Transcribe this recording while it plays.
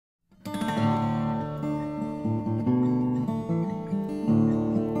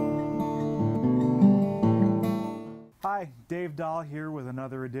Hi, Dave Dahl here with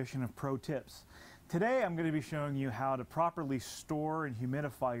another edition of Pro Tips. Today I'm going to be showing you how to properly store and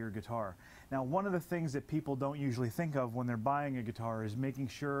humidify your guitar. Now, one of the things that people don't usually think of when they're buying a guitar is making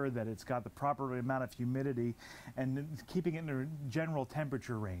sure that it's got the proper amount of humidity and keeping it in a general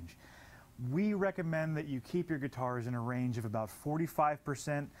temperature range. We recommend that you keep your guitars in a range of about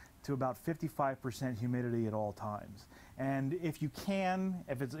 45% to about 55% humidity at all times. And if you can,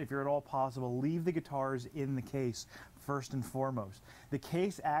 if you're at all possible, leave the guitars in the case first and foremost. The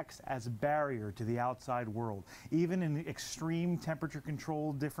case acts as a barrier to the outside world. Even in extreme temperature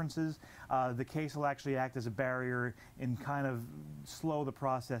control differences, the case will actually act as a barrier and kind of slow the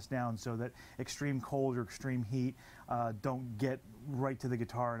process down so that extreme cold or extreme heat don't get right to the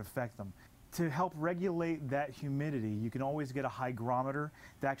guitar and affect them. To help regulate that humidity, you can always get a hygrometer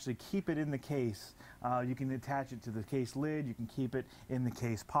to actually keep it in the case. You can attach it to the case lid, you can keep it in the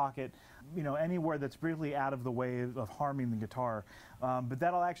case pocket, you know, anywhere that's really out of the way of harming the guitar. But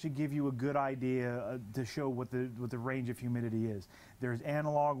that'll actually give you a good idea to show what the range of humidity is. There's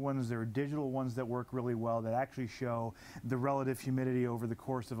analog ones, there are digital ones that work really well that actually show the relative humidity over the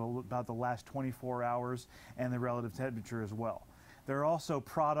course of about the last 24 hours and the relative temperature as well. There are also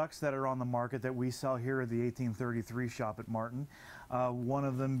products that are on the market that we sell here at the 1833 shop at Martin. One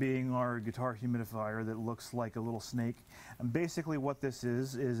of them being our guitar humidifier that looks like a little snake. And basically what this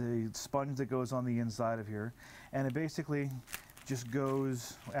is a sponge that goes on the inside of here. And it basically just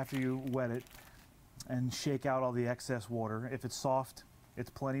goes, after you wet it, and shake out all the excess water. If it's soft,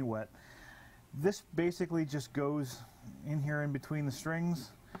 it's plenty wet. This basically just goes in here in between the strings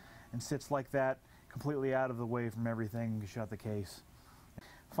and sits like that, completely out of the way from everything to shut the case.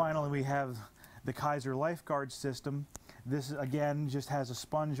 Finally, we have the Kaiser Lifeguard system. This again just has a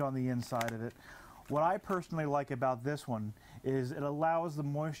sponge on the inside of it. What I personally like about this one is it allows the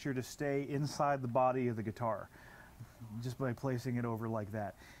moisture to stay inside the body of the guitar just by placing it over like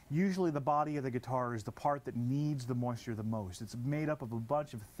that. Usually the body of the guitar is the part that needs the moisture the most. It's made up of a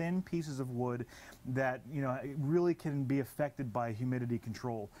bunch of thin pieces of wood that, you know, it really can be affected by humidity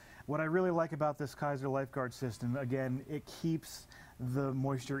control. What I really like about this Kaiser Lifeguard system, again, it keeps the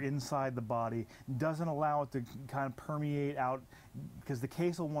moisture inside the body, doesn't allow it to kind of permeate out, because the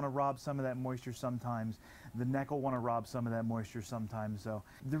case will want to rob some of that moisture sometimes, the neck will want to rob some of that moisture sometimes. So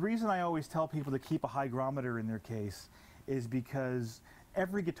the reason I always tell people to keep a hygrometer in their case is because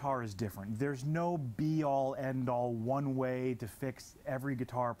every guitar is different. There's no be-all, end-all, one way to fix every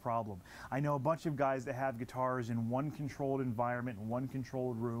guitar problem. I know a bunch of guys that have guitars in one controlled environment, in one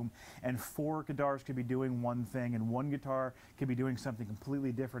controlled room, and 4 guitars could be doing one thing, and one guitar could be doing something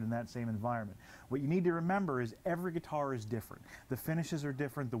completely different in that same environment. What you need to remember is every guitar is different. The finishes are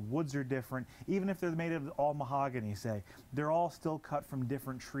different, the woods are different, even if they're made of all mahogany, say. They're all still cut from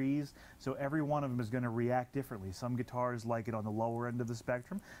different trees, so every one of them is going to react differently. Some guitars like it on the lower end of the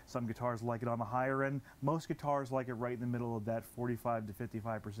spectrum. Some guitars like it on the higher end. Most guitars like it right in the middle of that 45 to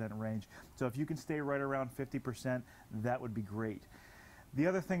 55% range. So if you can stay right around 50%, that would be great. The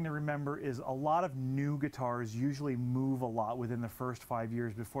other thing to remember is a lot of new guitars usually move a lot within the first 5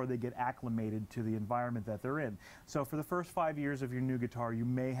 years before they get acclimated to the environment that they're in. So for the first 5 years of your new guitar, you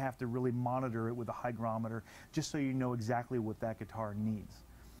may have to really monitor it with a hygrometer just so you know exactly what that guitar needs.